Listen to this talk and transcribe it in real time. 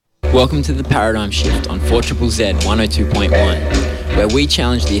Welcome to The Paradigm Shift on 4ZZZ 102.1, where we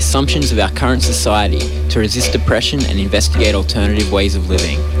challenge the assumptions of our current society to resist oppression and investigate alternative ways of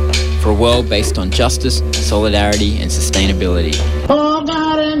living for a world based on justice, solidarity and sustainability.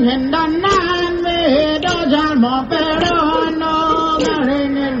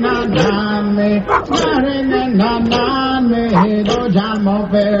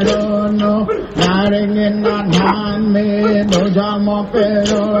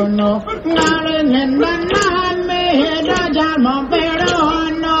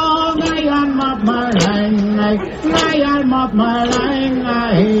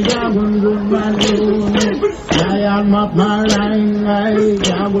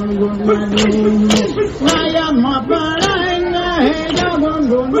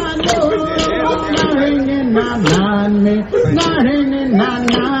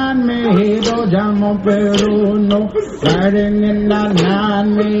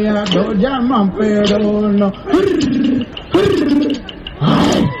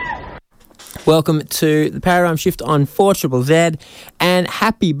 Welcome to the Paradigm Shift on 4ZZZ, and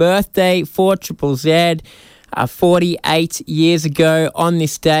happy birthday 4ZZZ. 48 years ago on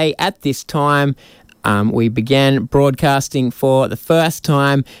this day, at this time, we began broadcasting for the first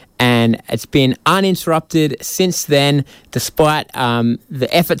time, and it's been uninterrupted since then, despite the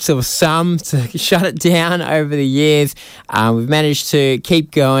efforts of some to shut it down over the years. We've managed to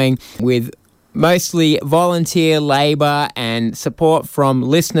keep going with mostly volunteer labour and support from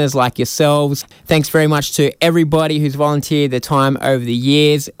listeners like yourselves. Thanks very much to everybody who's volunteered their time over the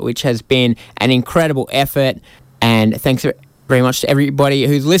years, which has been an incredible effort. And thanks very much to everybody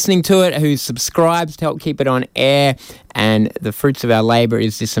who's listening to it, who subscribes to help keep it on air. And the fruits of our labour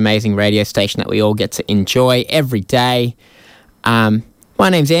is this amazing radio station that we all get to enjoy every day. My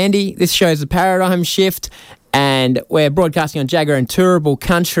name's Andy. This show's The Paradigm Shift, and we're broadcasting on Jagger and Turrbal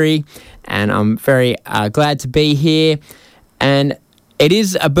country, and I'm very glad to be here. And it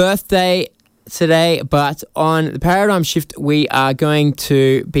is a birthday today, but on The Paradigm Shift we are going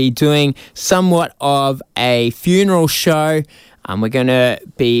to be doing somewhat of a funeral show. We're going to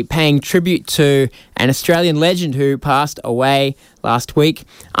be paying tribute to an Australian legend who passed away last week,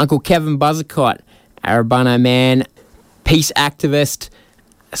 Uncle Kevin Buzzacott, Arrabunna man, peace activist,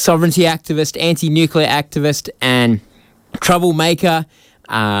 sovereignty activist, anti-nuclear activist and troublemaker,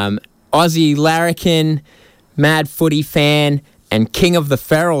 Aussie larrikin, mad footy fan, and king of the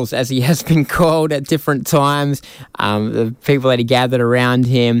ferals, as he has been called at different times, the people that he gathered around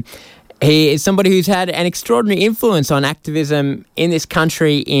him. He is somebody who's had an extraordinary influence on activism in this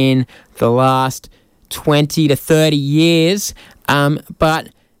country in the last 20 to 30 years, but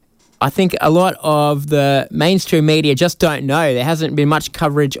I think a lot of the mainstream media just don't know. There hasn't been much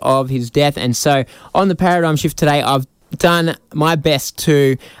coverage of his death, and so on the Paradigm Shift today, I've done my best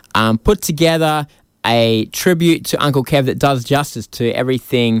to put together a tribute to Uncle Kev that does justice to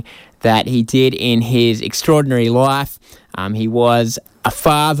everything that he did in his extraordinary life. He was a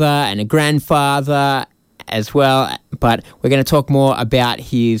father and a grandfather as well, but we're going to talk more about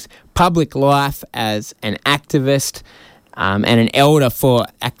his public life as an activist and an elder for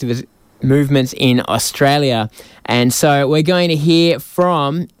activist movements in Australia. And so we're going to hear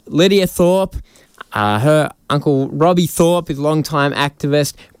from Lidia Thorpe, her uncle Robbie Thorpe is a long-time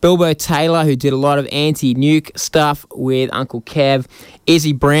activist, Bilbo Taylor, who did a lot of anti-nuke stuff with Uncle Kev,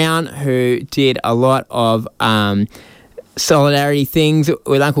 Izzy Brown, who did a lot of solidarity things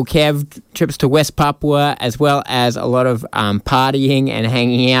with Uncle Kev, trips to West Papua, as well as a lot of partying and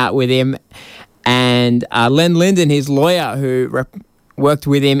hanging out with him, and Len Lindon, his lawyer, who worked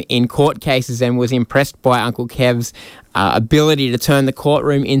with him in court cases and was impressed by Uncle Kev's ability to turn the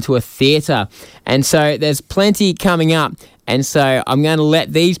courtroom into a theatre. And so there's plenty coming up. And so I'm going to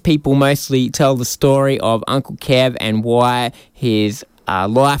let these people mostly tell the story of Uncle Kev and why his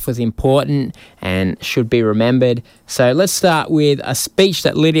life was important and should be remembered. So let's start with a speech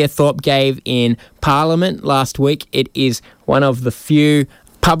that Lidia Thorpe gave in Parliament last week. It is one of the few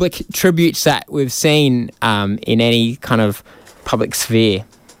public tributes that we've seen in any kind of public sphere.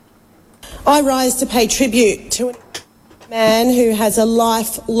 I rise to pay tribute to a man who has a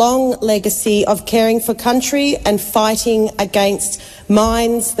lifelong legacy of caring for country and fighting against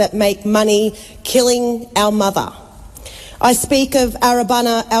mines that make money killing our mother. I speak of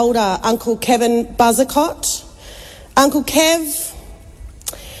Arrabunna elder Uncle Kevin Buzzacott. Uncle Kev,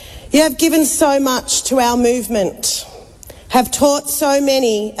 you have given so much to our movement, have taught so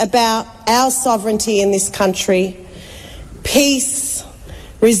many about our sovereignty in this country. Peace,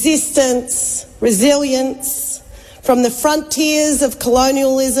 resistance, resilience, from the frontiers of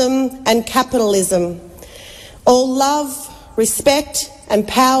colonialism and capitalism. All love, respect and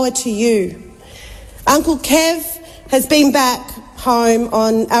power to you. Uncle Kev has been back home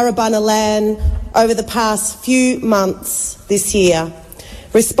on Arrabunna land over the past few months this year,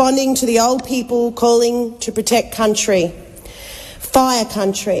 responding to the old people calling to protect country, fire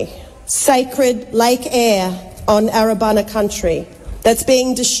country, sacred Lake Eyre on Arrabunna country that's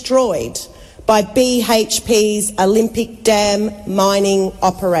being destroyed by BHP's Olympic Dam mining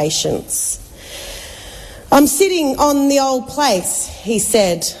operations. I'm sitting on the old place, he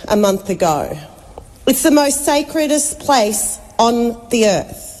said a month ago. It's the most sacredest place on the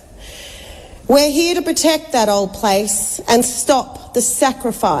earth. We're here to protect that old place and stop the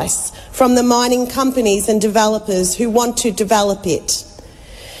sacrifice from the mining companies and developers who want to develop it.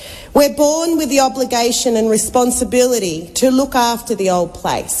 We're born with the obligation and responsibility to look after the old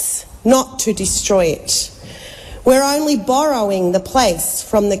place, not to destroy it. We're only borrowing the place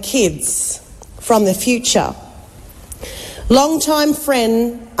from the kids, from the future. Long-time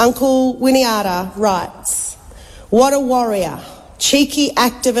friend Uncle Winiata writes, "What a warrior, cheeky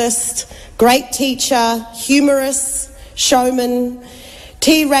activist, great teacher, humorous, showman,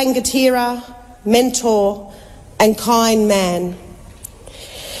 rangatira, mentor and kind man.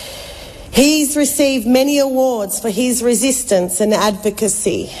 He's received many awards for his resistance and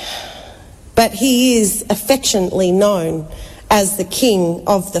advocacy, but he is affectionately known as the King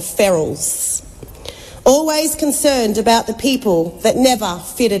of the Ferals, always concerned about the people that never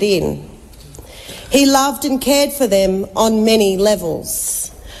fitted in. He loved and cared for them on many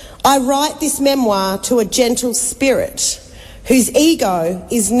levels. I write this memoir to a gentle spirit whose ego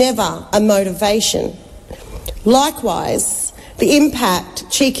is never a motivation. Likewise, the impact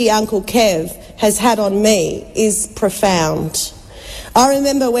cheeky Uncle Kev has had on me is profound. I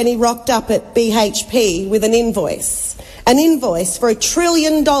remember when he rocked up at BHP with an invoice for $1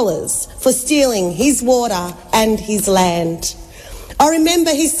 trillion for stealing his water and his land. I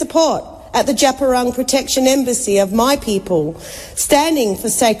remember his support at the Djapurrung Protection Embassy of my people, standing for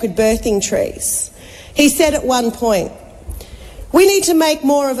sacred birthing trees. He said at one point, "We need to make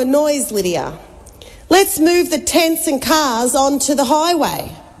more of a noise, Lidia. Let's move the tents and cars onto the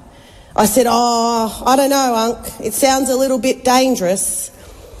highway." I said, "Oh, I don't know, Unc. It sounds a little bit dangerous."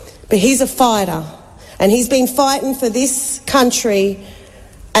 But he's a fighter, and he's been fighting for this country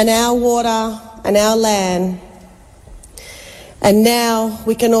and our water and our land. And now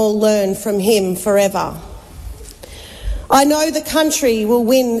we can all learn from him forever. "I know the country will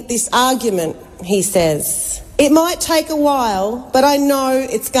win this argument," he says. "It might take a while, but I know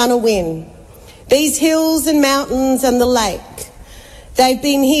it's gonna win. These hills and mountains and the lake, they've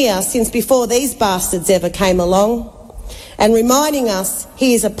been here since before these bastards ever came along, and reminding us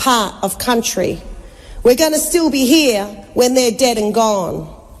he is a part of country. We're going to still be here when they're dead and gone."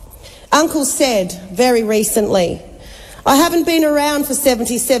 Uncle said very recently, "I haven't been around for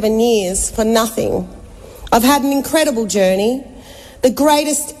 77 years for nothing. I've had an incredible journey, the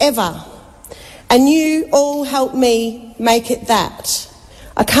greatest ever, and you all helped me make it that.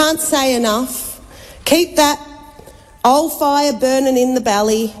 I can't say enough. Keep that old fire burning in the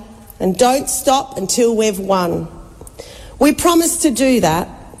belly and don't stop until we've won. We promise to do that.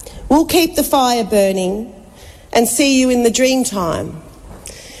 We'll keep the fire burning and see you in the dream time.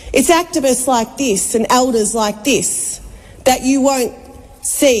 It's activists like this and elders like this that you won't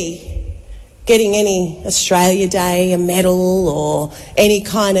see getting any Australia Day, a medal or any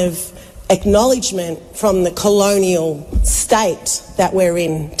kind of acknowledgement from the colonial state that we're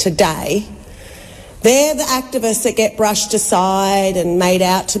in today. They're the activists that get brushed aside and made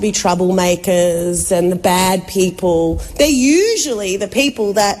out to be troublemakers and the bad people. They're usually the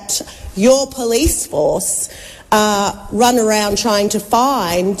people that your police force run around trying to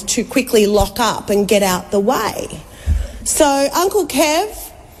find to quickly lock up and get out the way. So, Uncle Kev,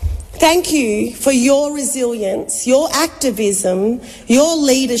 thank you for your resilience, your activism, your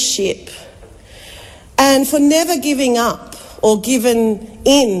leadership, and for never giving up or giving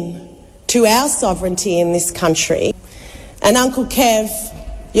in to our sovereignty in this country. And Uncle Kev,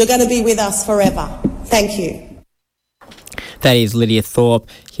 you're going to be with us forever. Thank you. That is Lidia Thorpe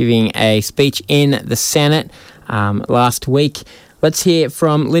giving a speech in the Senate last week. Let's hear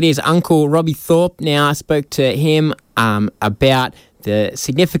from Lydia's uncle, Robbie Thorpe. Now, I spoke to him about the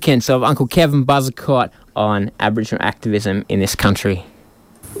significance of Uncle Kevin Buzzacott on Aboriginal activism in this country.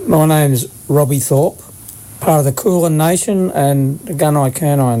 My name's Robbie Thorpe, part of the Kulin Nation and the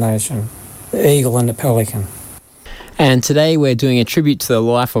Gunai-Kurnai Nation, the Eagle and the Pelican. And today we're doing a tribute to the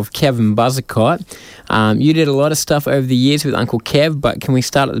life of Kevin Buzzacott. You did a lot of stuff over the years with Uncle Kev, but can we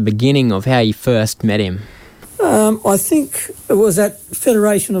start at the beginning of how you first met him? I think it was at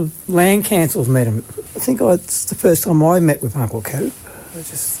Federation of Land Councils met him. I think it's the first time I met with Uncle Kev.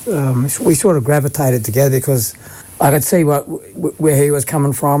 We sort of gravitated together because I could see where he was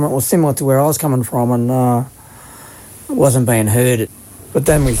coming from. It was similar to where I was coming from, and it wasn't being heard. But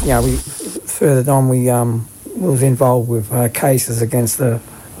then we further on we was involved with cases against the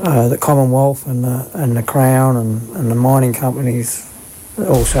Commonwealth and the Crown and the mining companies,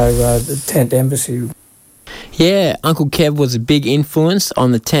 also the Tent Embassy. Yeah, Uncle Kev was a big influence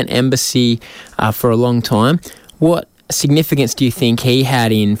on the Tent Embassy for a long time. What significance do you think he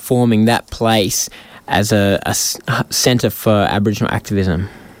had in forming that place as a centre for Aboriginal activism?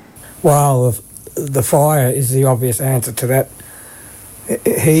 Well, the fire is the obvious answer to that.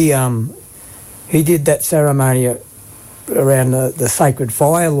 He did that ceremony around the sacred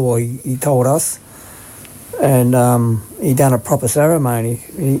fire law, he told us, and he done a proper ceremony.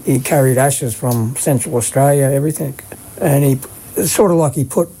 He carried ashes from Central Australia, everything, and it's sort of like he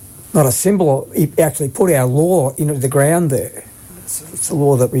put, not a symbol, he actually put our law into the ground there. It's a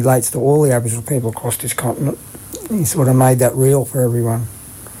law that relates to all the Aboriginal people across this continent. He sort of made that real for everyone.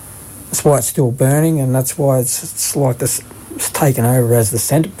 That's why it's still burning, and that's why it's like this. It's taken over as the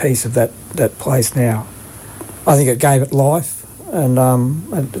centrepiece of that place now. I think it gave it life, and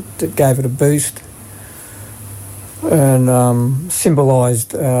it gave it a boost, and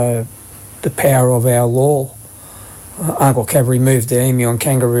symbolised the power of our law. Uncle Kev removed the emu and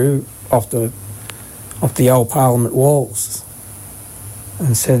kangaroo off the old Parliament walls,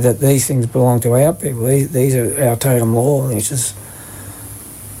 and said that these things belong to our people. These are our totem law, which is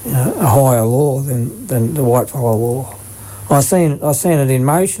a higher law than the whitefellow law. I seen it in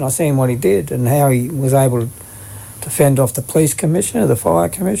motion. I seen what he did and how he was able to fend off the police commissioner, the fire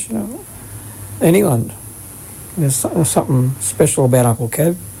commissioner, anyone. There's something special about Uncle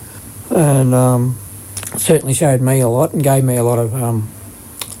Kev, and certainly showed me a lot and gave me a lot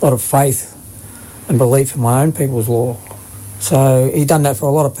of faith and belief in my own people's law. So he done that for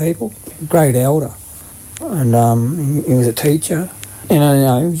a lot of people. Great elder, and he was a teacher. He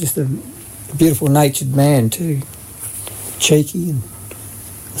was just a beautiful natured man too. Cheeky and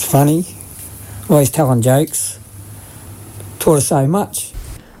funny, always telling jokes. Taught us so much.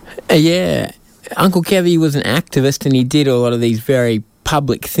 Yeah, Uncle Kev was an activist and he did a lot of these very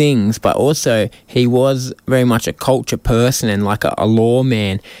public things, but also he was very much a culture person and like a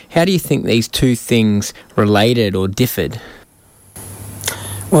lawman. How do you think these two things related or differed?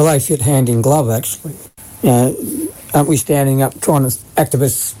 Well, they fit hand in glove, actually. Aren't we standing up,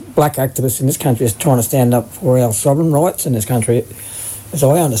 black activists in this country, is trying to stand up for our sovereign rights in this country, as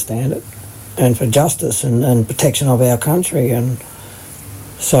I understand it, and for justice and protection of our country. And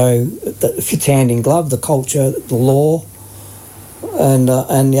so it fits hand in glove, the culture, the law, and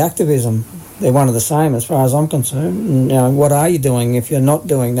the activism. They're one of the same as far as I'm concerned. And, what are you doing if you're not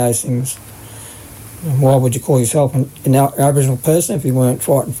doing those things? Why would you call yourself an Aboriginal person if you weren't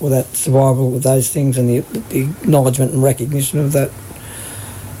fighting for that survival of those things and the acknowledgement and recognition of that?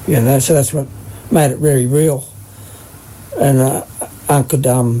 So that's what made it very real. And I could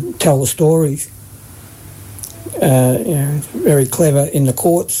tell the stories. Very clever in the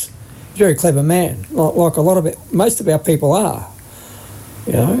courts. Very clever man, like a lot of it. Most of our people are.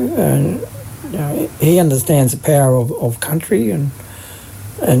 And he understands the power of country and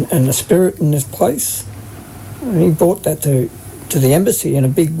the spirit in this place. And he brought that to the embassy in a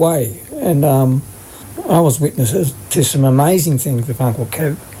big way. And I was witness to some amazing things with Uncle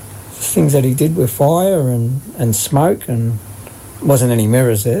Kev. Things that he did with fire and smoke, and wasn't any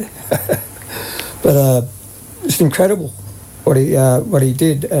mirrors there. But it's incredible what he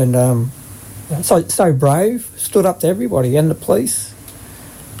did. And so brave, stood up to everybody and the police.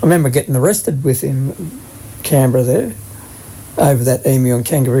 I remember getting arrested with him in Canberra there, over that emu and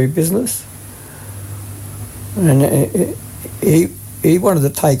kangaroo business, and he wanted to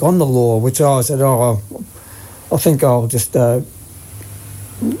take on the law, which I said, I think I'll just I'll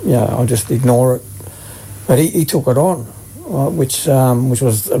just ignore it. But he took it on, which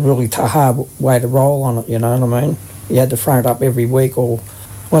was a really hard way to roll on it. You know what I mean? You had to front up every week, or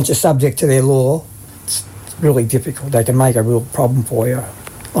once you're subject to their law, it's really difficult. They can make a real problem for you,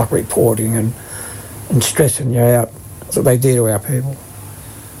 like reporting and stressing you out. That's what they do to our people.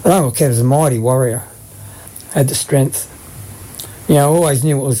 But Uncle Kev was a mighty warrior, had the strength. I always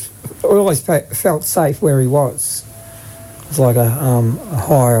knew I always felt safe where he was. It was like a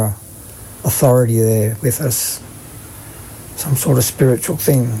higher authority there with us, some sort of spiritual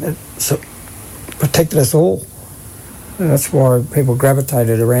thing that protected us all. And that's why people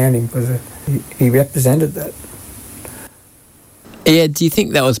gravitated around him, because he represented that. Yeah, do you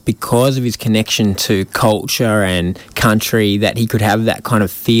think that was because of his connection to culture and country that he could have that kind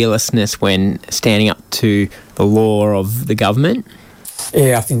of fearlessness when standing up to the law of the government?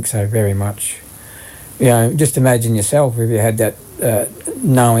 Yeah, I think so, very much. You know, just imagine yourself if you had that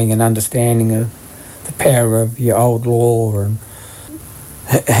knowing and understanding of the power of your old law and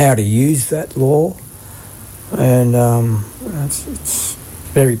how to use that law. And it's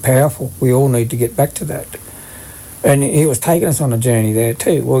very powerful. We all need to get back to that. And he was taking us on a journey there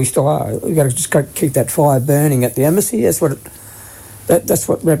too. Well, we still are. We've got to just keep that fire burning at the embassy. That's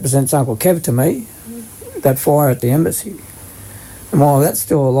what represents Uncle Kev to me, that fire at the embassy. And while that's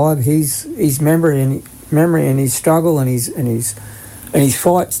still alive, his memory and his struggle and his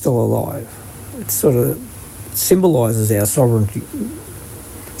fight still alive. It sort of symbolises our sovereignty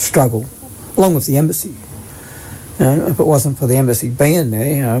struggle, along with the embassy. You know, if it wasn't for the embassy being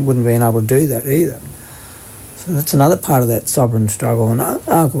there, you know, it wouldn't have been able to do that either. So that's another part of that sovereign struggle, and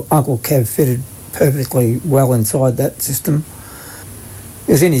Uncle Kev fitted perfectly well inside that system.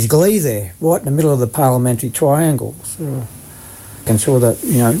 He was in his glee there, right in the middle of the parliamentary triangle. So ensure that,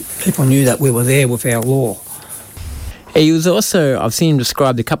 you know, people knew that we were there with our law. He was also, I've seen him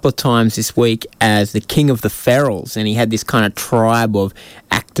described a couple of times this week as the king of the ferals, and he had this kind of tribe of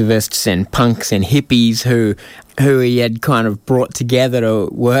activists and punks and hippies who he had kind of brought together to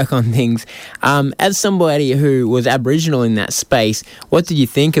work on things. As somebody who was Aboriginal in that space, what did you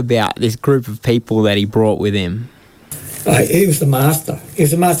think about this group of people that he brought with him? He was the master. He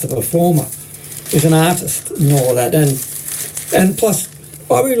was a master performer. He was an artist and all that. And plus,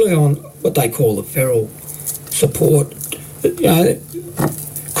 I rely on what they call the feral support. You know,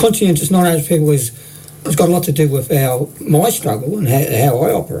 conscientious non-Aboriginal people has got a lot to do with my struggle and how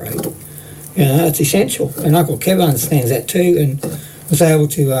I operate. You know, it's essential. And Uncle Kev understands that too and was able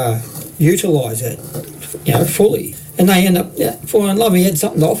to utilise it, you know, fully. And they end up falling in love. He had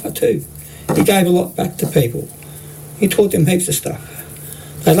something to offer too. He gave a lot back to people. He taught them heaps of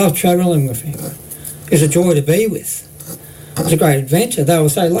stuff. They loved travelling with him. He was a joy to be with. It was a great adventure. They were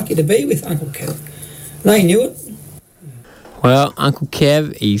so lucky to be with Uncle Kev. They knew it. Well, Uncle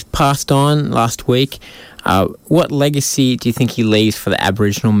Kev, he's passed on last week. What legacy do you think he leaves for the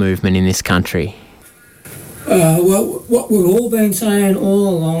Aboriginal movement in this country? Well, what we've all been saying all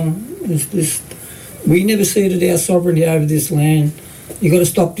along is this: we never ceded our sovereignty over this land. You've got to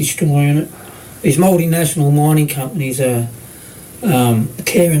stop destroying it. These multinational mining companies are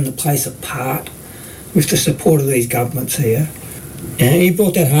tearing the place apart with the support of these governments here. And he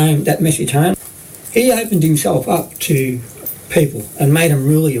brought that message home. He opened himself up to people and made them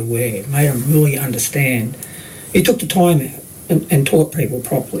really aware, made them really understand. He took the time out and taught people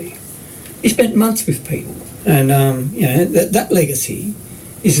properly. He spent months with people, and you know, that legacy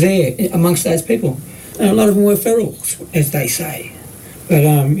is there amongst those people. And a lot of them were ferals, as they say. But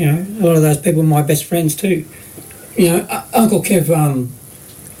you know, a lot of those people are my best friends too. You know, Uncle Kev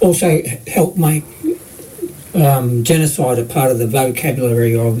also helped make genocide a part of the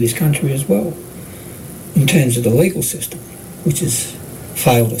vocabulary of this country as well, in terms of the legal system, which has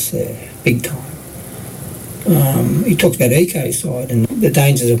failed us there big time. He talks about ecocide and the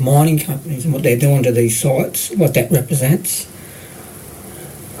dangers of mining companies and what they're doing to these sites, what that represents.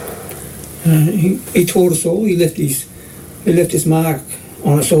 He taught us all. He left his mark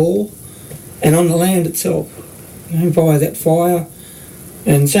on us all and on the land itself, you know, via that fire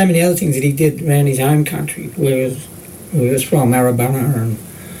and so many other things that he did around his home country, where he was from, Arrabunna, and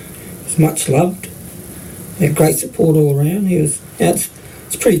was much loved. He had great support all around. It's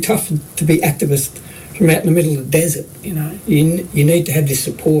pretty tough to be activist from out in the middle of the desert, you know. You need to have this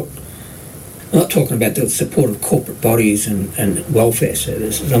support. I'm not talking about the support of corporate bodies and welfare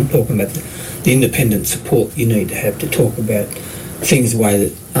services. I'm talking about the independent support you need to have to talk about things the way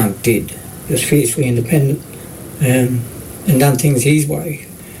that Unc did. He was fiercely independent and done things his way.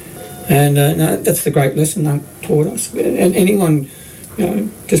 And no, that's the great lesson Unc taught us. And anyone, you know,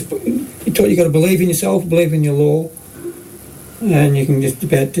 he taught you got to believe in yourself, believe in your law, and you can just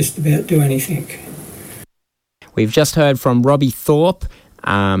about do anything. We've just heard from Robbie Thorpe,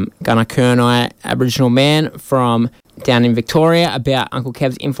 Gunnerkurnai Aboriginal man from down in Victoria, about Uncle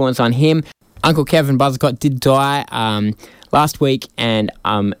Kev's influence on him. Uncle Kevin Buzzacott did die last week, and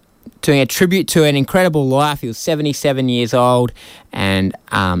doing a tribute to an incredible life. He was 77 years old and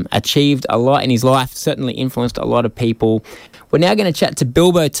achieved a lot in his life, certainly influenced a lot of people. We're now going to chat to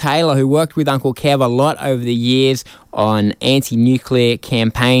Bilbo Taylor, who worked with Uncle Kev a lot over the years on anti-nuclear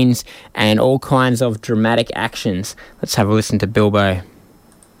campaigns and all kinds of dramatic actions. Let's have a listen to Bilbo.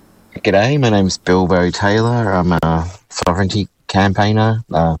 G'day, my name's Bilbo Taylor. I'm a sovereignty campaigner,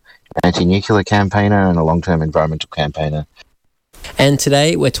 anti-nuclear campaigner and a long-term environmental campaigner. And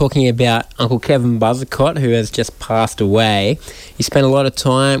today we're talking about Uncle Kevin Buzzacott, who has just passed away. You spent a lot of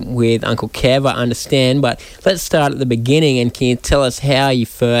time with Uncle Kev, I understand, but let's start at the beginning, and can you tell us how you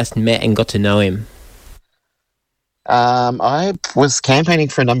first met and got to know him? I was campaigning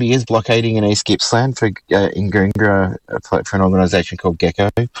for a number of years, blockading in East Gippsland in Goongerah for an organisation called Gecko,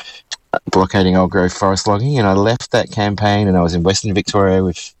 blockading old growth forest logging, and I left that campaign and I was in Western Victoria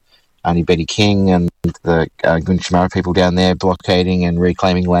with Auntie Betty King and the Goongerah people down there blockading and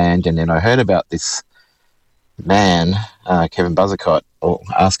reclaiming land, and then I heard about this man, Kevin Buzzacott,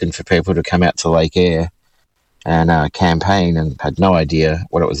 asking for people to come out to Lake Eyre and campaign, and had no idea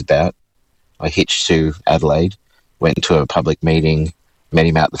what it was about. I hitched to Adelaide, went to a public meeting, met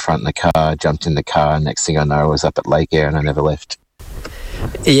him out the front in the car, jumped in the car, and next thing I know I was up at Lake Eyre and I never left.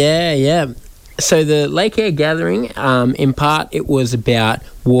 Yeah. So the Lake Eyre gathering, in part, it was about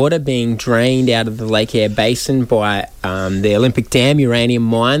water being drained out of the Lake Eyre basin by the Olympic Dam uranium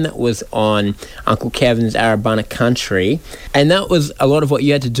mine that was on Uncle Kevin's Arrabunna country. And that was a lot of what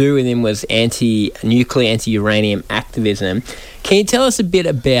you had to do with him was anti-nuclear, anti-uranium activism. Can you tell us a bit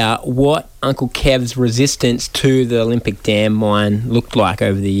about what Uncle Kev's resistance to the Olympic Dam mine looked like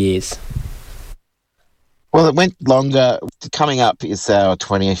over the years? Well, it went longer. Coming up is our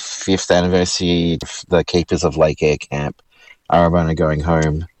 25th anniversary of the Keepers of Lake Eyre Camp, Arrabunna Going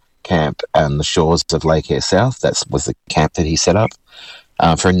Home Camp, and the shores of Lake Eyre South. That was the camp that he set up.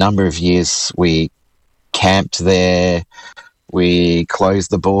 For a number of years, we camped there. We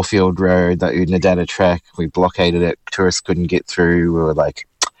closed the Borefield Road, the Oodnadatta track. We blockaded it. Tourists couldn't get through. We were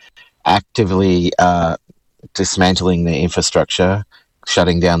actively dismantling their infrastructure,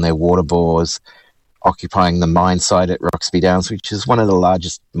 shutting down their water bores, occupying the mine site at Roxby Downs, which is one of the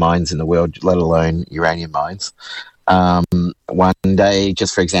largest mines in the world, let alone uranium mines. One day,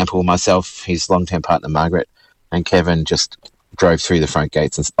 just for example, myself, his long-term partner Margaret, and Kevin just drove through the front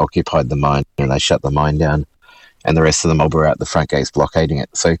gates and occupied the mine, and they shut the mine down, and the rest of the mob were out the front gates blockading it.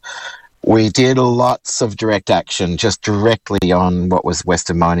 So we did lots of direct action, just directly on what was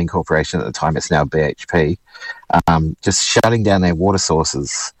Western Mining Corporation at the time. It's now BHP, just shutting down their water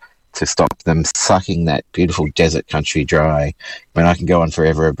sources to stop them sucking that beautiful desert country dry. I mean, I can go on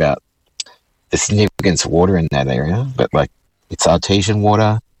forever about the significance of water in that area, but it's artesian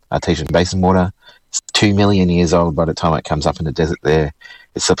water, artesian basin water. It's 2 million years old by the time it comes up in the desert there.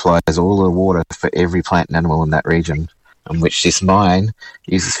 It supplies all the water for every plant and animal in that region, on which this mine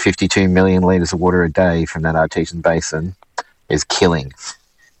uses 52 million litres of water a day from that artesian basin, is killing.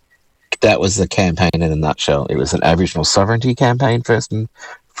 That was the campaign in a nutshell. It was an Aboriginal sovereignty campaign first and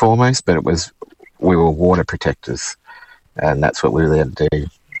foremost, but we were water protectors, and that's what we really had to do.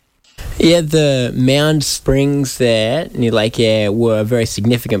 Yeah, the Mound Springs there near Lake Eyre were a very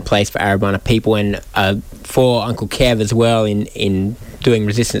significant place for Arrabunna people and for Uncle Kev as well in doing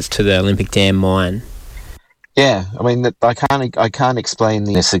resistance to the Olympic Dam mine. Yeah, I mean, I can't explain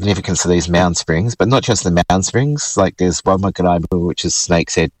the significance of these Mound Springs, but not just the Mound Springs. There's Wadmakadaibu, which is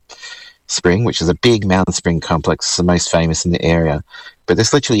Snake's Head Spring, which is a big mountain spring complex. It's the most famous in the area. But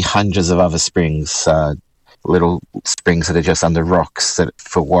there's literally hundreds of other springs, little springs that are just under rocks that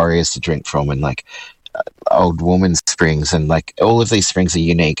for warriors to drink from, and old woman's springs, and all of these springs are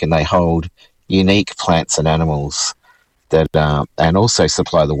unique, and they hold unique plants and animals that and also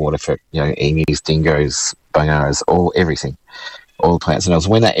supply the water for emus, dingoes, bungaras, everything, all the plants and animals.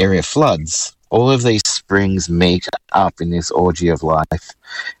 When that area floods, all of these springs meet up in this orgy of life.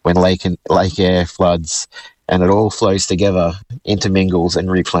 When Lake Eyre floods, and it all flows together, intermingles,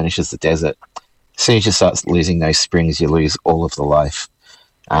 and replenishes the desert. As soon as you start losing those springs, you lose all of the life.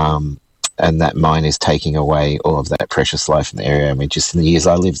 And that mine is taking away all of that precious life in the area. I mean, just in the years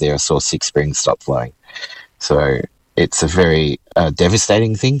I lived there, I saw 6 springs stop flowing. So it's a very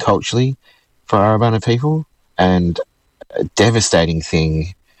devastating thing culturally for Arrabunna people, and a devastating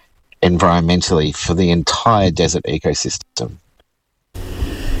thing environmentally for the entire desert ecosystem.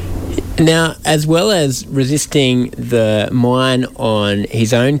 Now, as well as resisting the mine on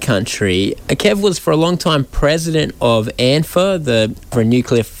his own country, Kev was for a long time president of ANFA, for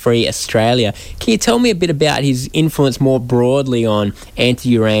Nuclear Free Australia. Can you tell me a bit about his influence more broadly on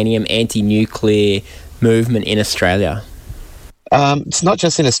anti-uranium, anti-nuclear movement in Australia? It's not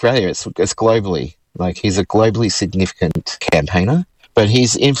just in Australia, it's globally. He's a globally significant campaigner, but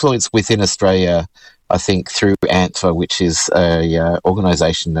his influence within Australia, I think, through ANFA, which is a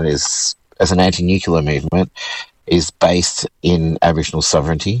organisation that is, as an anti-nuclear movement, is based in Aboriginal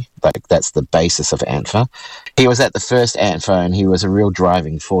sovereignty. That's the basis of ANFA. He was at the first ANFA, and he was a real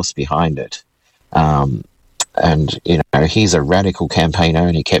driving force behind it. And he's a radical campaigner,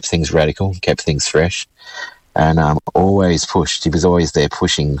 and he kept things radical, kept things fresh. and always pushed. He was always there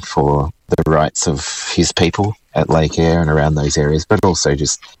pushing for the rights of his people at Lake Eyre and around those areas, but also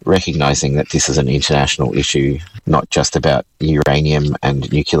just recognising that this is an international issue, not just about uranium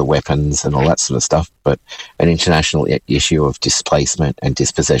and nuclear weapons and all that sort of stuff, but an international issue of displacement and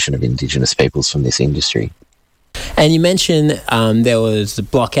dispossession of Indigenous peoples from this industry. And you mentioned there was the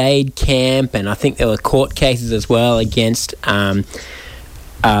blockade camp, and I think there were court cases as well against the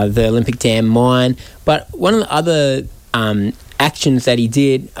Olympic Dam mine. But one of the other actions that he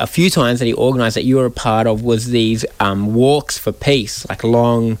did a few times that he organised that you were a part of was these walks for peace, like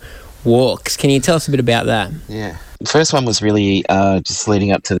long walks. Can you tell us a bit about that? Yeah. The first one was really just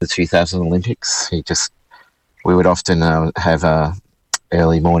leading up to the 2000 Olympics. We would often have a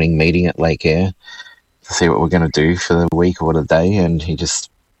early morning meeting at Lake Eyre to see what we're going to do for the week or the day, and he just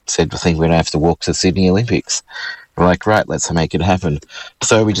said, I think we're going to have to walk to the Sydney Olympics. We're like, right, let's make it happen.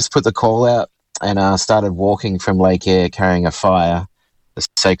 So we just put the call out and started walking from Lake Eyre carrying a fire, the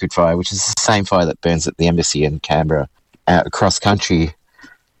sacred fire, which is the same fire that burns at the embassy in Canberra, out across country,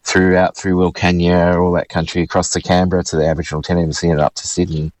 through Wilcannia, all that country, across to Canberra to the Aboriginal tent embassy and up to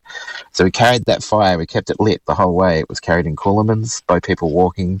Sydney. So we carried that fire, we kept it lit the whole way. It was carried in coolamans by people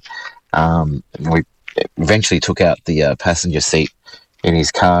walking. And we eventually took out the passenger seat in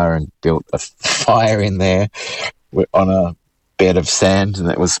his car and built a fire in there on a bed of sand, and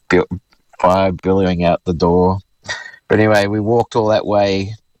it was built fire billowing out the door. But anyway, we walked all that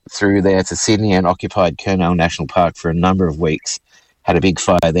way through there to Sydney and occupied Kurnell National Park for a number of weeks, had a big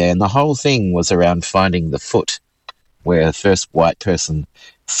fire there, and the whole thing was around finding the foot where the first white person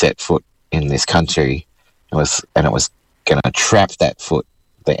set foot in this country. It was going to trap that foot,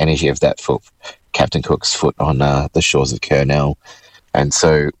 the energy of that foot, Captain Cook's foot, on the shores of Kurnell. And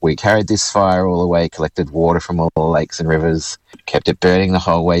so we carried this fire all the way, collected water from all the lakes and rivers, kept it burning the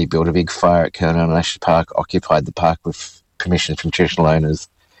whole way, built a big fire at Kurnell National Park, occupied the park with permission from traditional owners,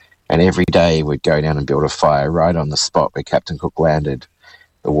 and every day we'd go down and build a fire right on the spot where Captain Cook landed.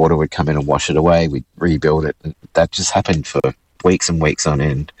 The water would come in and wash it away, we'd rebuild it, and that just happened for weeks and weeks on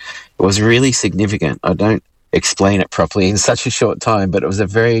end. It was really significant. I don't explain it properly in such a short time, but it was a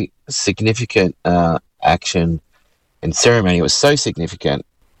very significant action and ceremony. It was so significant.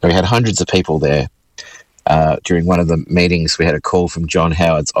 We had hundreds of people there. During one of the meetings, we had a call from John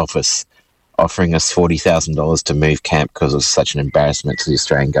Howard's office offering us $40,000 to move camp because it was such an embarrassment to the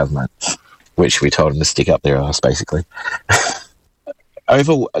Australian government, which we told them to stick up their arse, basically.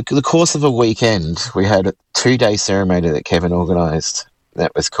 Over the course of a weekend, we had a 2-day ceremony that Kevin organised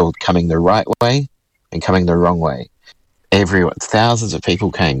that was called Coming the Right Way and Coming the Wrong Way. Thousands of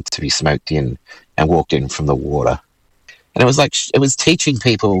people came to be smoked in and walked in from the water. And it was teaching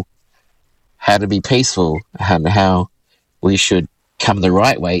people how to be peaceful and how we should come the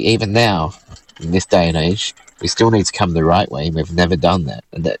right way. Even now, in this day and age, we still need to come the right way. We've never done that.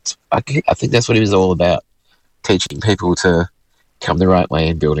 And I think that's what he was all about, teaching people to come the right way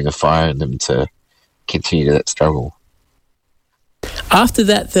and building a fire in them to continue that struggle. After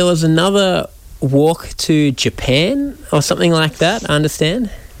that, there was another walk to Japan or something like that, I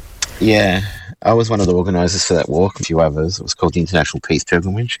understand? Yeah. I was one of the organisers for that walk, a few others. It was called the International Peace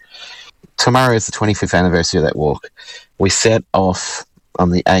Pilgrimage. Tomorrow is the 25th anniversary of that walk. We set off on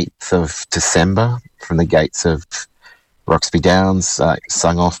the 8th of December from the gates of Roxby Downs,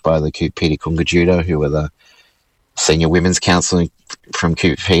 sung off by the Kupiti Kungajuda, who were the senior women's council from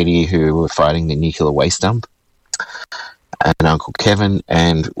Kupiti who were fighting the nuclear waste dump, and Uncle Kevin,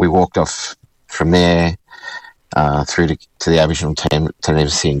 and we walked off from there through to the Aboriginal tent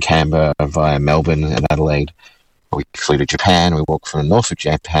embassy in Canberra via Melbourne and Adelaide. We flew to Japan. We walked from the north of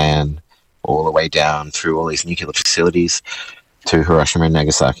Japan all the way down through all these nuclear facilities to Hiroshima and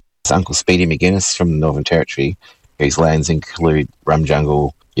Nagasaki. It's Uncle Speedy McGuinness from the Northern Territory, whose lands include Rum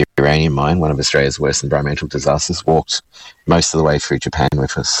Jungle uranium mine, one of Australia's worst environmental disasters, walked most of the way through Japan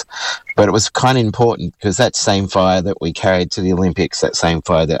with us. But it was kind of important because that same fire that we carried to the Olympics, that same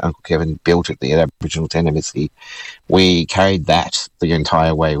fire that Uncle Kevin built at the Aboriginal tent embassy, we carried that the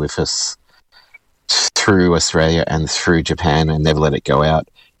entire way with us through Australia and through Japan and never let it go out.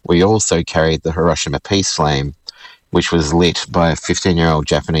 We also carried the Hiroshima Peace Flame, which was lit by a 15-year-old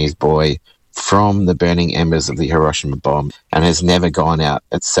Japanese boy from the burning embers of the Hiroshima bomb and has never gone out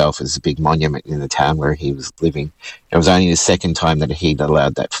itself as a big monument in the town where he was living. It was only the second time that he'd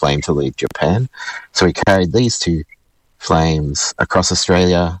allowed that flame to leave Japan. So we carried these two flames across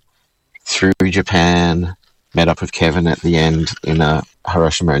Australia, through Japan, met up with Kevin at the end in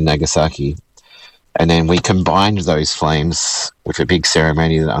Hiroshima and Nagasaki. And then we combined those flames with a big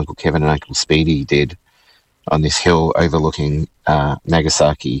ceremony that Uncle Kevin and Uncle Speedy did on this hill overlooking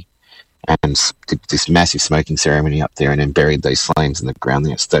Nagasaki and did this massive smoking ceremony up there and then buried those flames in the ground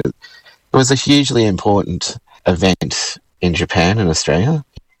there. So it was a hugely important event in Japan and Australia.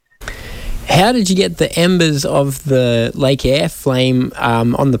 How did you get the embers of the Lake Eyre flame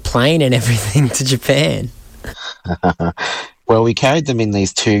on the plane and everything to Japan? Well, we carried them in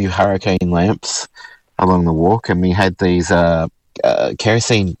these 2 hurricane lamps along the walk, and we had these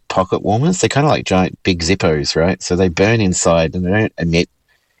kerosene pocket warmers. They're kind of like giant big Zippos, right? So they burn inside and they don't emit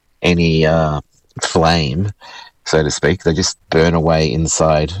any flame, so to speak. They just burn away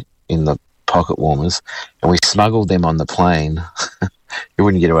inside in the pocket warmers, and we smuggled them on the plane. You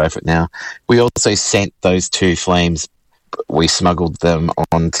wouldn't get away with it now. We also sent those 2 flames, we smuggled them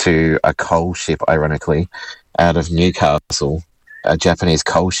onto a coal ship, ironically, out of Newcastle, a Japanese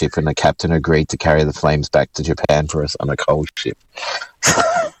coal ship, and the captain agreed to carry the flames back to Japan for us on a coal ship.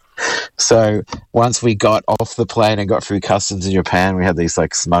 So once we got off the plane and got through customs in Japan, we had these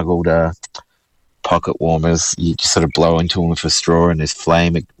like smuggled pocket warmers. You just sort of blow into them with a straw and this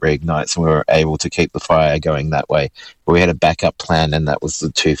flame reignites, and we were able to keep the fire going that way. But we had a backup plan, and that was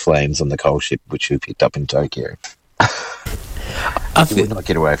the 2 flames on the coal ship, which we picked up in Tokyo. You would not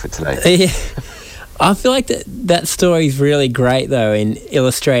get away with it today. Yeah. I feel like that story is really great, though, in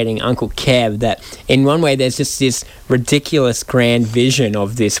illustrating Uncle Kev, that in one way there's just this ridiculous grand vision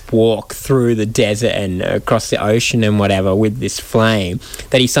of this walk through the desert and across the ocean and whatever with this flame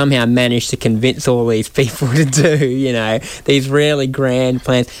that he somehow managed to convince all these people to do, you know, these really grand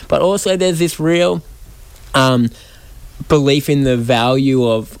plans. But also there's this real belief in the value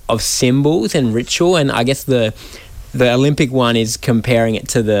of symbols and ritual, and I guess the Olympic one is comparing it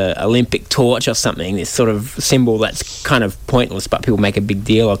to the Olympic torch or something, this sort of symbol that's kind of pointless but people make a big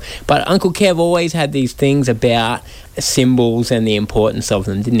deal of. But Uncle Kev always had these things about symbols and the importance of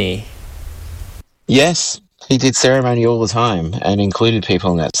them, didn't he? Yes, he did ceremony all the time and included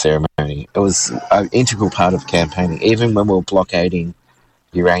people in that ceremony. It was an integral part of campaigning. Even when we were blockading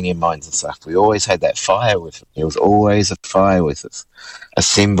uranium mines and stuff, we always had that fire with us. There was always a fire with us, a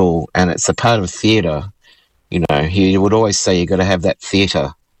symbol, and it's a part of theatre. You know, he would always say you got to have that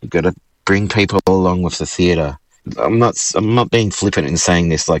theatre. You got to bring people along with the theatre. I'm not being flippant in saying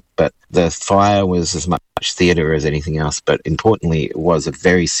this, but the fire was as much theatre as anything else. But importantly, it was a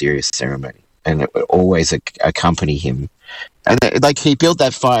very serious ceremony, and it would always accompany him. And he built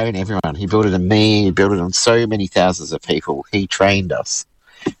that fire in everyone. He built it in me. He built it on so many thousands of people. He trained us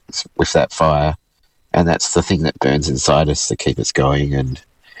with that fire, and that's the thing that burns inside us to keep us going, and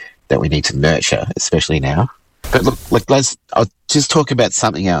that we need to nurture, especially now. But look, I'll just talk about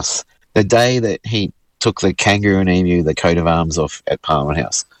something else. The day that he took the kangaroo and emu, the coat of arms off at Parliament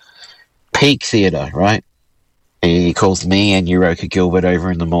House. Peak theatre, right? He calls me and Euroka Gilbert over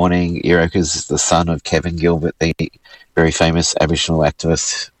in the morning. Euroka's the son of Kevin Gilbert, the very famous Aboriginal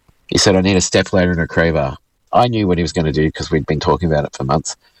activist. He said, I need a stepladder and a crowbar. I knew what he was going to do because we'd been talking about it for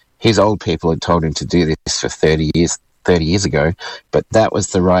months. His old people had told him to do this for 30 years ago, but that was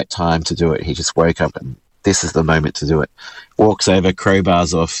the right time to do it. He just woke up and this is the moment to do it. Walks over,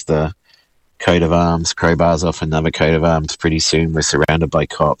 crowbars off the coat of arms, crowbars off another coat of arms. Pretty soon we're surrounded by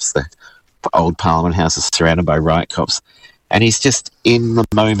cops. The old Parliament House is surrounded by riot cops. And he's just in the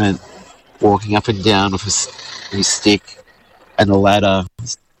moment, walking up and down with his stick and the ladder,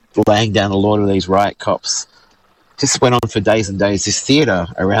 laying down the law to these riot cops. Just went on for days and days. This theatre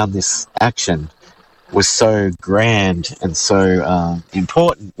around this action was so grand and so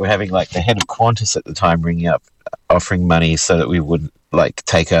important. We're having the head of Qantas at the time ringing up, offering money so that we wouldn't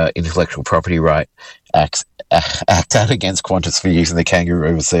take a intellectual property right act out against Qantas for using the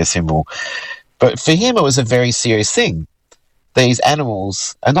kangaroo as their symbol. But for him, it was a very serious thing. These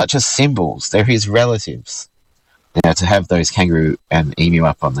animals are not just symbols; they're his relatives. To have those kangaroo and emu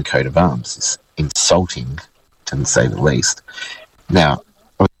up on the coat of arms is insulting, to say the least. Now,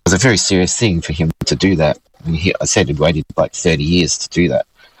 it was a very serious thing for him to do that. I said he'd waited 30 years to do that,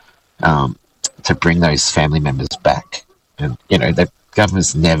 to bring those family members back. And, the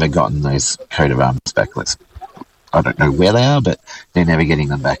government's never gotten those coat of arms back. I don't know where they are, but they're never getting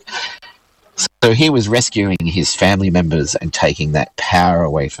them back. So he was rescuing his family members and taking that power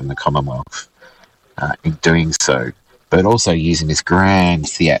away from the Commonwealth in doing so, but also using this grand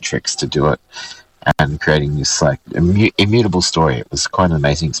theatrics to do it and creating this immutable story. It was quite an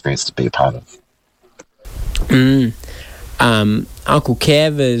amazing experience to be a part of. Uncle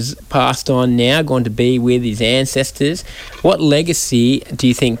Kev has passed on now, gone to be with his ancestors. What legacy do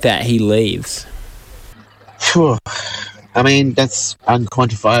you think that he leaves? Sure. I mean, that's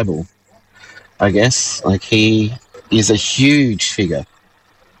unquantifiable, I guess. He is a huge figure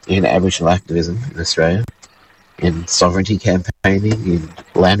in Aboriginal activism in Australia. in sovereignty campaigning, in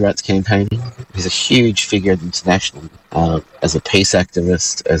land rights campaigning. He's a huge figure internationally as a peace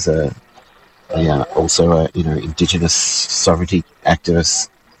activist, as also a Indigenous sovereignty activist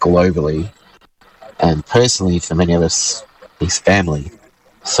globally, and personally for many of us, his family.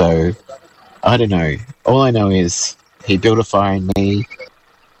 So I don't know. All I know is he built a fire in me.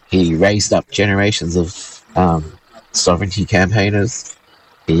 He raised up generations of sovereignty campaigners.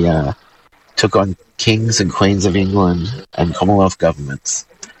 He took on kings and queens of England and Commonwealth governments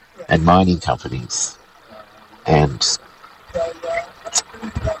and mining companies. And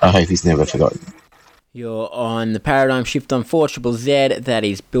I hope he's never forgotten. You're on the Paradigm Shift on 4ZZZ. That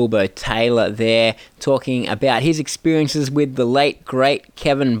is Bilbo Taylor there, talking about his experiences with the late, great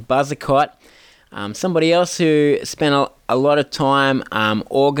Kevin Buzzacott. Somebody else who spent a lot of time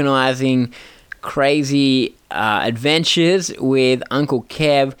organising crazy adventures with Uncle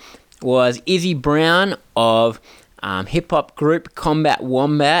Kev was Izzy Brown of hip-hop group Combat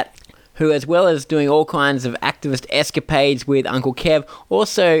Wombat, who, as well as doing all kinds of activist escapades with Uncle Kev,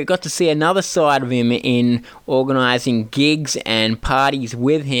 also got to see another side of him in organising gigs and parties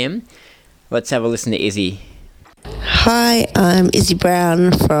with him. Let's have a listen to Izzy. Hi, I'm Izzy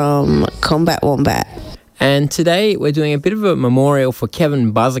Brown from Combat Wombat. And today we're doing a bit of a memorial for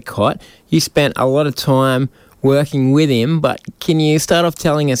Kevin Buzzacott. You spent a lot of time working with him, but can you start off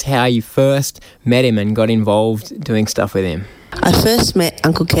telling us how you first met him and got involved doing stuff with him? I first met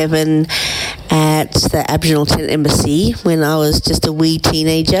Uncle Kevin at the Aboriginal Tent Embassy when I was just a wee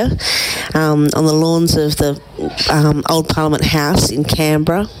teenager on the lawns of the old Parliament House in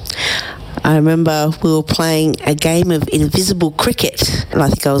Canberra. I remember we were playing a game of invisible cricket, and I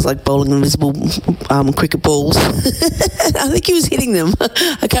think I was like bowling invisible cricket balls. I think he was hitting them.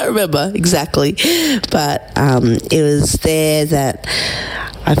 I can't remember exactly, but it was there that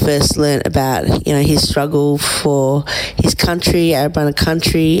I first learnt about his struggle for his country, Arrabunna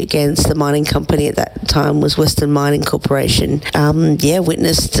country, against the mining company at that time was Western Mining Corporation.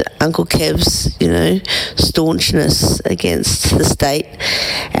 Witnessed Uncle Kev's staunchness against the state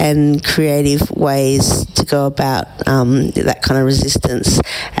and creative ways to go about that kind of resistance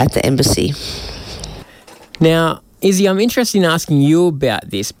at the embassy. Now, Izzy, I'm interested in asking you about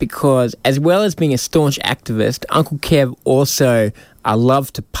this because, as well as being a staunch activist, Uncle Kev also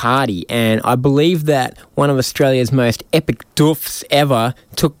loved to party, and I believe that one of Australia's most epic doofs ever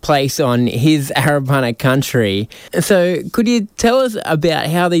took place on his Arrabunna country. So could you tell us about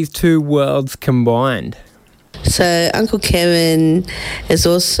how these two worlds combined? So Uncle Kevin is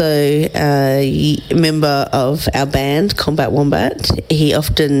also a member of our band, Combat Wombat. He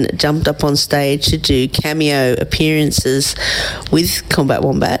often jumped up on stage to do cameo appearances with Combat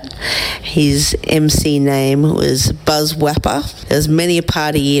Wombat. His MC name was Buzz Wapper. There was many a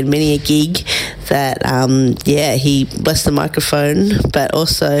party and many a gig that, he blessed the microphone, but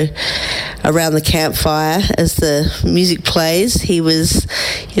also around the campfire as the music plays, he was,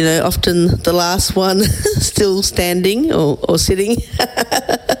 often the last one still standing or sitting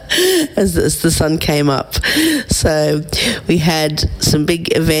as the sun came up. So we had some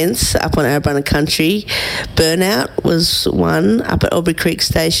big events up on Arrabunna country. Burnout was one up at Aubrey Creek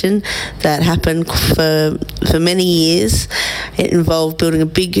Station that happened for many years. It involved building a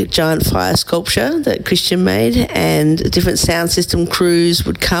big giant fire sculpture that Christian made, and different sound system crews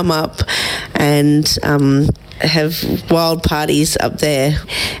would come up and have wild parties up there,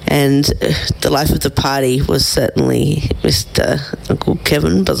 and the life of the party was certainly Mr. Uncle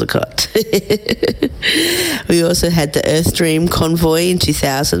Kevin Buzzacott. We also had the Earth Dream convoy in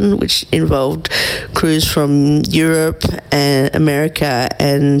 2000, which involved crews from Europe and America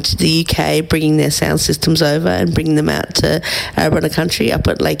and the UK bringing their sound systems over and bringing them out to Arrabunna country up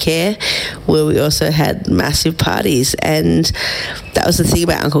at Lake Eyre, where we also had massive parties. And that was the thing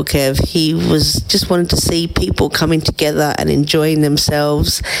about Uncle Kev. He was just wanted to see people coming together and enjoying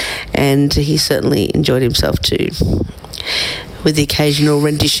themselves, and he certainly enjoyed himself too, with the occasional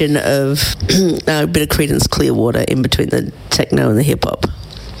rendition of a bit of Creedence Clearwater in between the techno and the hip-hop.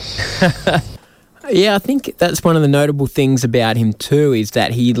 Yeah, I think that's one of the notable things about him too, is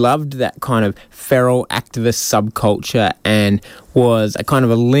that he loved that kind of feral activist subculture and was a kind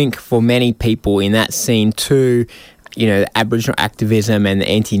of a link for many people in that scene to, the Aboriginal activism and the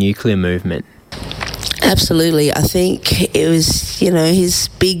anti-nuclear movement. Absolutely. I think it was, his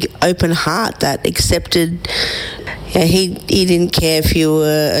big open heart that accepted. He didn't care if you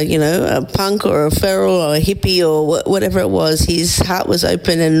were, a punk or a feral or a hippie or whatever it was. His heart was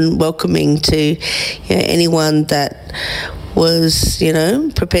open and welcoming to anyone that was,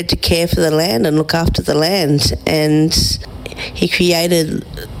 prepared to care for the land and look after the land. And he created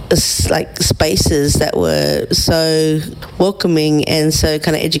like spaces that were so welcoming and so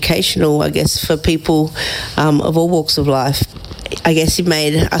kind of educational, I guess, for people of all walks of life. I guess he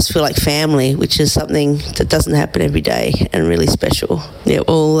made us feel like family, which is something that doesn't happen every day and really special. Yeah,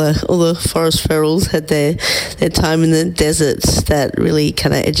 all the forest ferals had their time in the deserts that really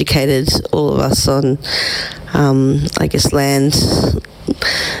kind of educated all of us on, I guess, land,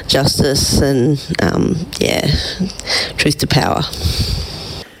 justice, and truth to power.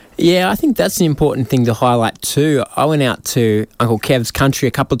 Yeah, I think that's an important thing to highlight too. I went out to Uncle Kev's country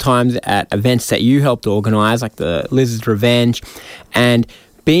a couple of times at events that you helped organise, like the Lizard's Revenge, and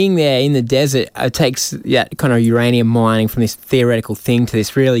being there in the desert, it takes that kind of uranium mining from this theoretical thing to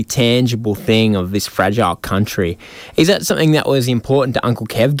this really tangible thing of this fragile country. Is that something that was important to Uncle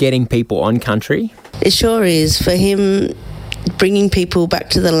Kev, getting people on country? It sure is. For him, bringing people back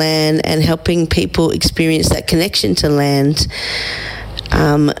to the land and helping people experience that connection to land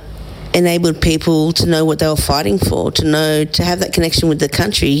enabled people to know what they were fighting for, to have that connection with the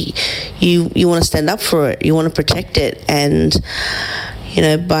country. You want to stand up for it, you want to protect it, and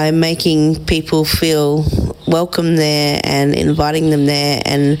by making people feel welcome there and inviting them there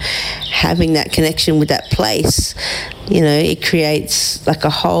and having that connection with that place, it creates like a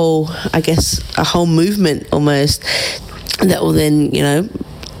whole movement almost that will then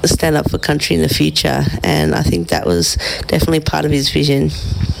stand up for country in the future. And I think that was definitely part of his vision.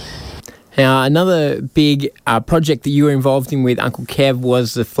 Now, another big project that you were involved in with Uncle Kev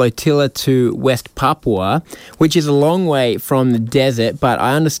was the flotilla to West Papua, which is a long way from the desert, but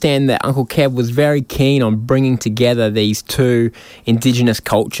I understand that Uncle Kev was very keen on bringing together these two Indigenous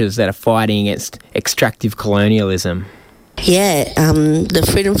cultures that are fighting against extractive colonialism. Yeah, the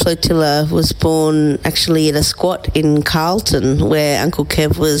Freedom Flotilla was born actually at a squat in Carlton, where Uncle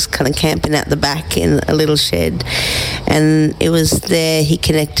Kev was kind of camping out the back in a little shed. And it was there he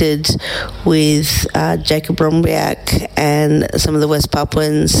connected with Jacob Brombiak and some of the West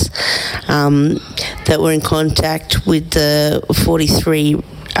Papuans that were in contact with the 43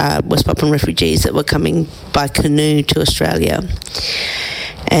 West Papuan refugees that were coming by canoe to Australia.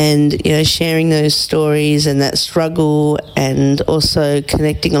 And, sharing those stories and that struggle, and also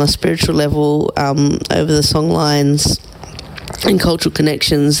connecting on a spiritual level over the song lines and cultural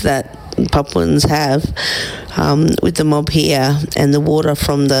connections that Papuans have with the mob here, and the water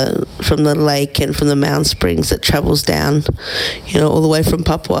from the lake and from the mound springs that travels down, all the way from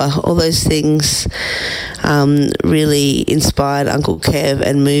Papua. All those things really inspired Uncle Kev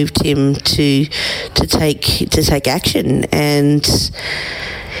and moved him to take action. And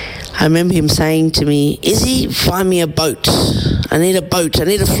I remember him saying to me, "Izzy, find me a boat. I need a boat. I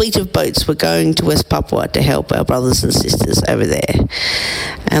need a fleet of boats. We're going to West Papua to help our brothers and sisters over there."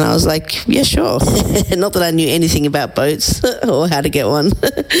 And I was like, yeah, sure. Not that I knew anything about boats or how to get one.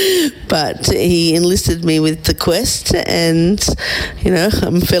 But he enlisted me with the quest, and,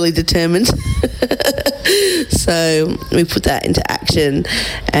 I'm fairly determined. So we put that into action,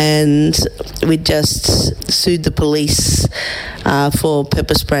 and we just sued the police for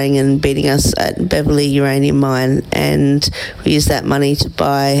pepper spraying and beating us at Beverley Uranium Mine, and we used that money to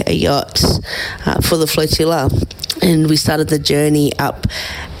buy a yacht for the flotilla. And we started the journey up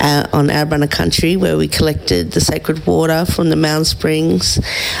on Arrabunna country, where we collected the sacred water from the mound springs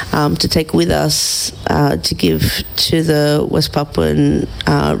to take with us to give to the West Papuan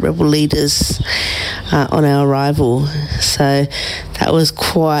rebel leaders on our arrival. So that was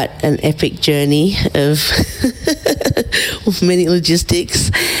quite an epic journey of many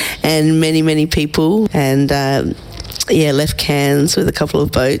logistics and many people, and left Cairns with a couple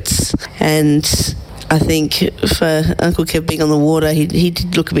of boats. And I think for Uncle Kev being on the water, he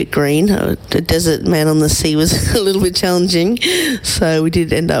did look a bit green. The desert man on the sea was a little bit challenging, so we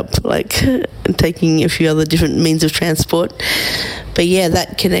did end up taking a few other different means of transport. But yeah,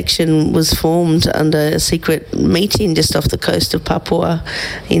 that connection was formed under a secret meeting just off the coast of Papua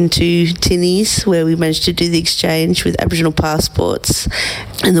into Tinnies, where we managed to do the exchange with Aboriginal passports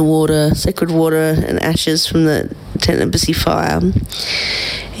and the water, sacred water and ashes from the Tent Embassy fire.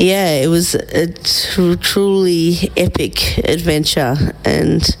 Yeah, it was a truly epic adventure,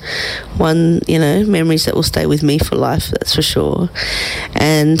 and one, memories that will stay with me for life, that's for sure.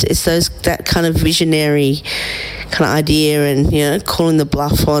 And it's that kind of visionary kind of idea, and calling the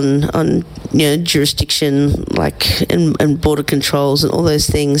bluff on jurisdiction, and border controls and all those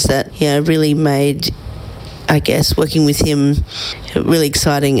things that really made, I guess, working with him really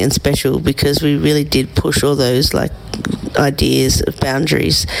exciting and special, because we really did push all those ideas of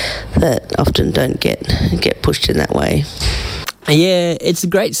boundaries that often don't get pushed in that way. Yeah, it's a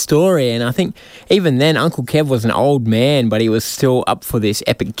great story, and I think even then Uncle Kev was an old man, but he was still up for this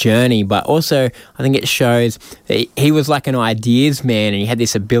epic journey. But also, I think it shows that he was like an ideas man, and he had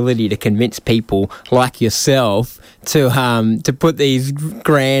this ability to convince people like yourself to put these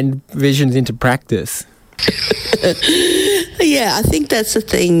grand visions into practice. Yeah, I think that's the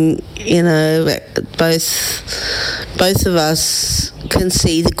thing, both of us can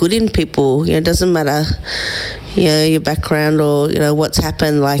see the good in people. It doesn't matter, your background or, what's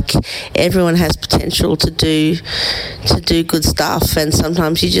happened. Like, everyone has potential to do good stuff, and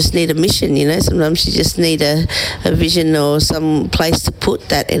sometimes you just need a mission, sometimes you just need a vision or some place to put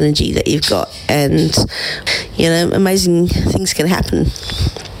that energy that you've got, and, amazing things can happen.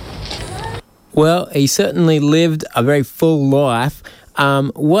 Well, he certainly lived a very full life.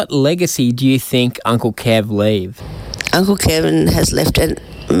 What legacy do you think Uncle Kev leave? Uncle Kevin has left a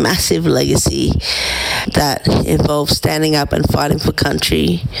massive legacy that involves standing up and fighting for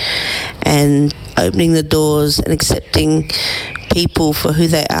country and opening the doors and accepting people for who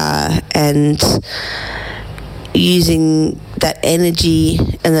they are, and using that energy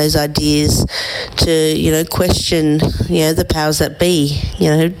and those ideas to, question, the powers that be,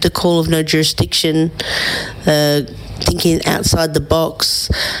 the call of no jurisdiction, thinking outside the box,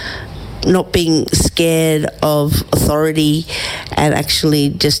 not being scared of authority, and actually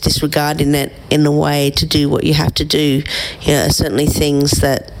just disregarding it in a way to do what you have to do. Certainly things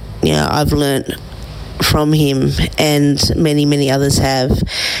that, I've learnt from him, and many, many others have.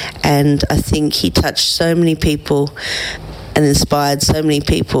 And I think he touched so many people and inspired so many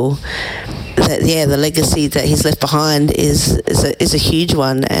people that, the legacy that he's left behind is a huge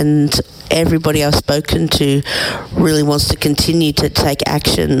one. And everybody I've spoken to really wants to continue to take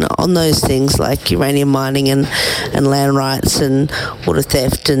action on those things, like uranium mining and land rights and water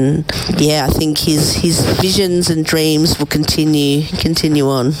theft. And I think his visions and dreams will continue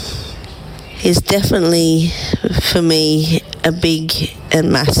on. He's definitely, for me, a big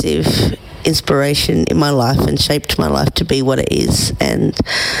and massive inspiration in my life, and shaped my life to be what it is. And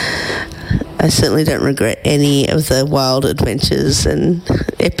I certainly don't regret any of the wild adventures and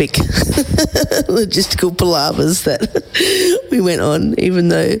epic logistical palavers that we went on, even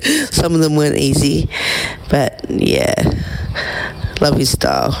though some of them weren't easy. But love his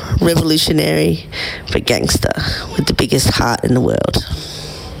style. Revolutionary, but gangster, with the biggest heart in the world.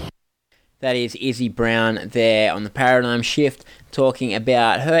 That is Izzy Brown there on the Paradigm Shift, talking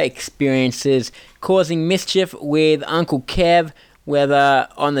about her experiences causing mischief with Uncle Kev, whether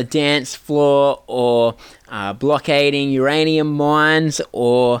on the dance floor or blockading uranium mines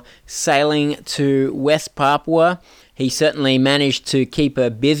or sailing to West Papua. He certainly managed to keep her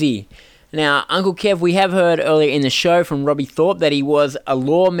busy. Now, Uncle Kev, we have heard earlier in the show from Robbie Thorpe that he was a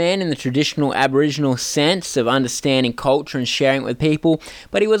lawman in the traditional Aboriginal sense of understanding culture and sharing it with people,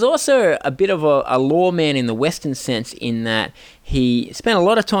 but he was also a bit of a lawman in the Western sense, in that he spent a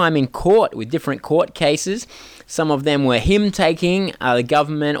lot of time in court with different court cases. Some of them were him taking the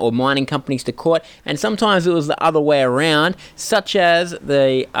government or mining companies to court, and sometimes it was the other way around, such as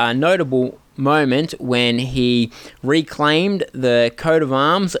the notable moment when he reclaimed the coat of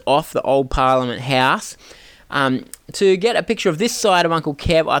arms off the old Parliament House. To get a picture of this side of Uncle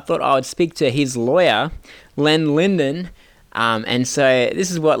Kev, I thought I would speak to his lawyer, Len Lindon, and so this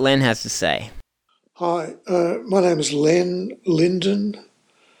is what Len has to say. Hi, my name is Len Lindon.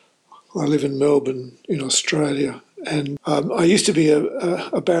 I live in Melbourne in Australia, and I used to be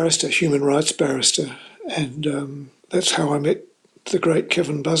a barrister, human rights barrister, and that's how I met the great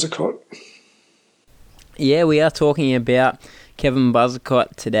Kevin Buzzacott. Yeah, we are talking about Kevin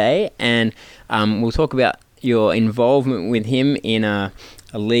Buzzacott today, and we'll talk about your involvement with him in a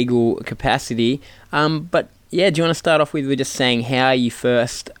legal capacity. But yeah, do you want to start off with just saying how you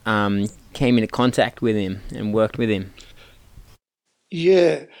first came into contact with him and worked with him?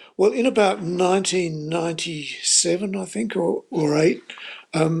 Yeah, well, in about 1997, I think, or 8,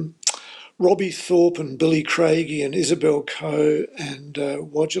 Robbie Thorpe and Billy Craigie and Isabel Coe and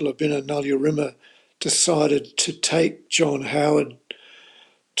Wodjila Binna Nulyarima decided to take John Howard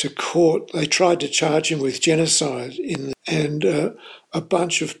to court. They tried to charge him with genocide, and a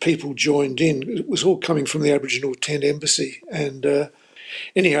bunch of people joined in. It was all coming from the Aboriginal Tent Embassy. And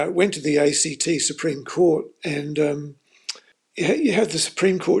anyhow, it went to the ACT Supreme Court, and you had the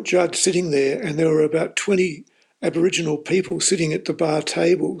Supreme Court judge sitting there, and there were about 20 Aboriginal people sitting at the bar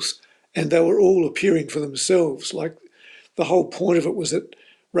tables, and they were all appearing for themselves. Like, the whole point of it was that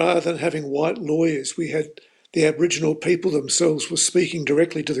rather than having white lawyers, we had the Aboriginal people themselves were speaking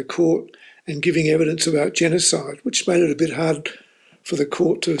directly to the court and giving evidence about genocide, which made it a bit hard for the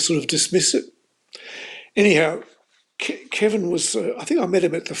court to sort of dismiss it. Anyhow, Kevin was, I think I met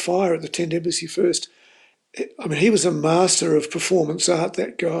him at the fire at the Tent Embassy first. I mean, he was a master of performance art,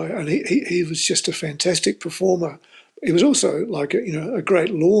 that guy, and he was just a fantastic performer. He was also like a great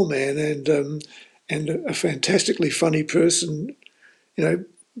lawman and a fantastically funny person,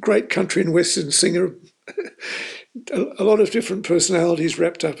 great country and western singer. A lot of different personalities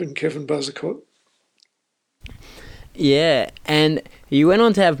wrapped up in Kevin Buzzacott. Yeah, and you went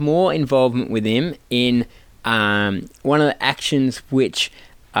on to have more involvement with him in one of the actions which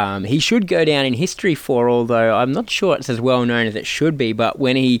he should go down in history for, although I'm not sure it's as well known as it should be, but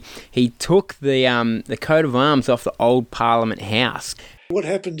when he took the coat of arms off the old Parliament House. What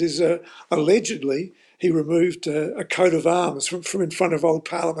happened is, allegedly, he removed a coat of arms from in front of old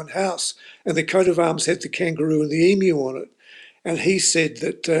Parliament House, and the coat of arms had the kangaroo and the emu on it. And he said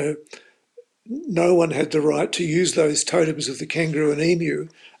that no one had the right to use those totems of the kangaroo and emu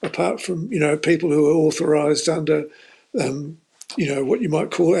apart from, people who are authorised under, what you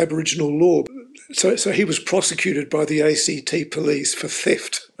might call Aboriginal law. So he was prosecuted by the ACT police for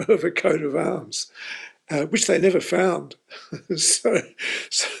theft of a coat of arms, which they never found. so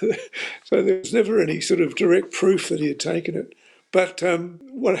there was never any sort of direct proof that he had taken it. But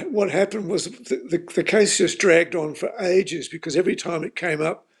what happened was the case just dragged on for ages, because every time it came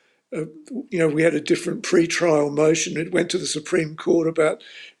up, we had a different pre-trial motion. It went to the Supreme Court about,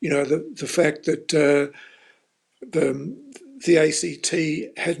 the fact that the ACT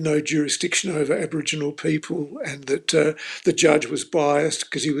had no jurisdiction over Aboriginal people, and that the judge was biased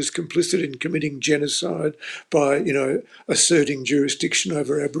because he was complicit in committing genocide by, asserting jurisdiction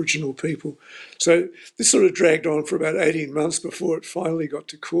over Aboriginal people. So this sort of dragged on for about 18 months before it finally got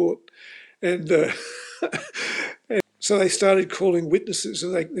to court. And so they started calling witnesses,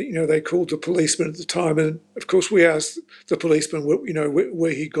 and they called the policeman at the time. And of course, we asked the policeman,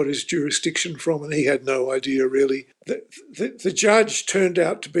 where he got his jurisdiction from, and he had no idea really. The judge turned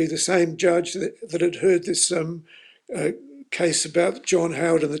out to be the same judge that had heard this case about John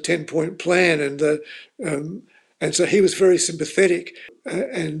Howard and the 10-point plan, and so he was very sympathetic,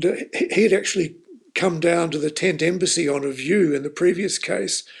 and he had actually come down to the Tent Embassy on a view in the previous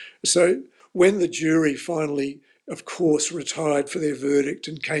case. So when the jury finally, of course, retired for their verdict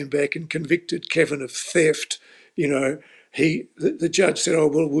and came back and convicted Kevin of theft, the judge said,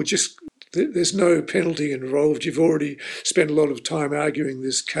 there's no penalty involved. You've already spent a lot of time arguing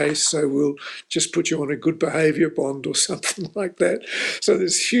this case, so we'll just put you on a good behaviour bond or something like that. So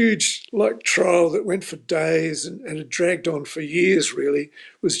this huge trial that went for days and it dragged on for years really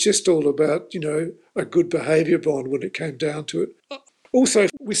was just all about, a good behaviour bond when it came down to it. Also,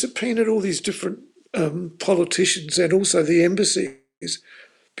 we subpoenaed all these different politicians and also the embassies,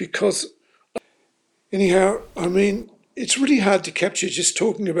 because anyhow, I mean, it's really hard to capture just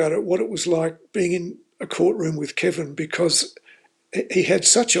talking about it, what it was like being in a courtroom with Kevin, because he had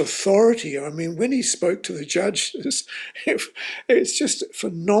such authority. I mean, when he spoke to the judges, it's just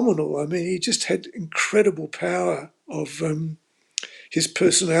phenomenal. I mean, he just had incredible power of his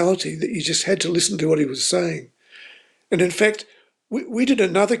personality that you just had to listen to what he was saying. And in fact, we did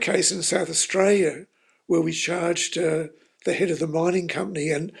another case in South Australia where we charged the head of the mining company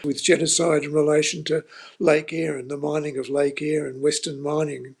and with genocide in relation to Lake Eyre and the mining of Lake Eyre and Western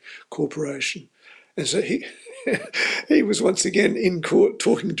Mining Corporation. And so he was once again in court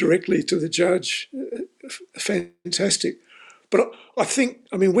talking directly to the judge. Fantastic. But I think,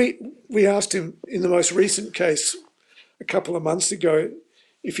 we asked him in the most recent case a couple of months ago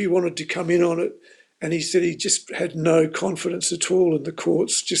if he wanted to come in on it, and he said he just had no confidence at all in the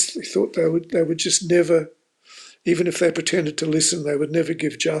courts. Just he thought they would just never, even if they pretended to listen, they would never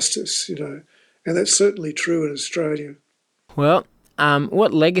give justice, and that's certainly true in Australia. Well,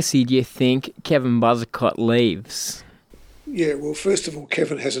 what legacy do you think Kevin Buzzacott leaves? Yeah, well, first of all,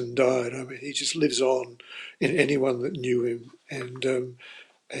 Kevin hasn't died. I mean, he just lives on in anyone that knew him, and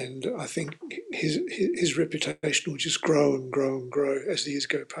I think his reputation will just grow and grow and grow as the years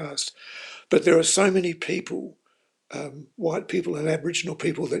go past. But there are so many people, white people and Aboriginal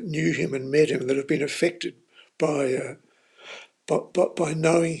people, that knew him and met him, that have been affected by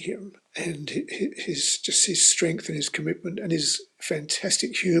knowing him, and his strength and his commitment and his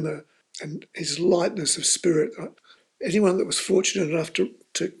fantastic humour and his lightness of spirit. Anyone that was fortunate enough to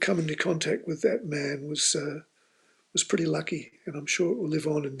come into contact with that man was pretty lucky, and I'm sure it will live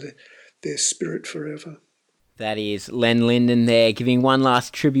on in their spirit forever. That is Len Lindon there, giving one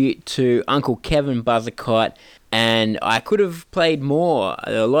last tribute to Uncle Kevin Buzzacott. And I could have played more.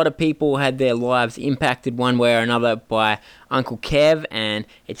 A lot of people had their lives impacted one way or another by Uncle Kev, and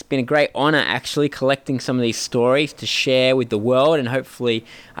it's been a great honour actually collecting some of these stories to share with the world and hopefully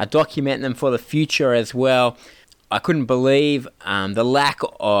document them for the future as well. I couldn't believe the lack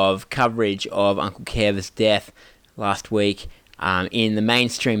of coverage of Uncle Kev's death last week in the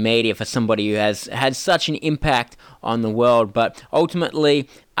mainstream media for somebody who has had such an impact on the world. But ultimately,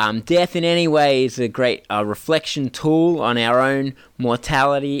 death in any way is a great reflection tool on our own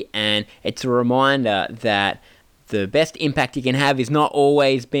mortality, and it's a reminder that the best impact you can have is not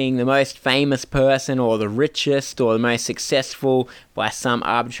always being the most famous person or the richest or the most successful by some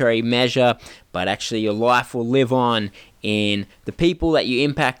arbitrary measure, but actually your life will live on in the people that you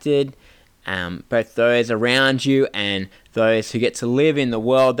impacted, both those around you and those who get to live in the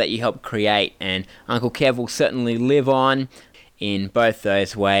world that you helped create. And Uncle Kev will certainly live on in both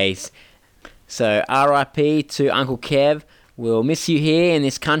those ways. So RIP to Uncle Kev. We'll miss you here in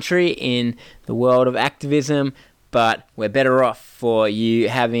this country, in the world of activism, but we're better off for you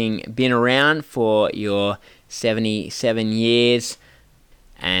having been around for your 77 years.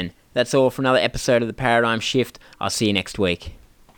 And that's all for another episode of The Paradigm Shift. I'll see you next week.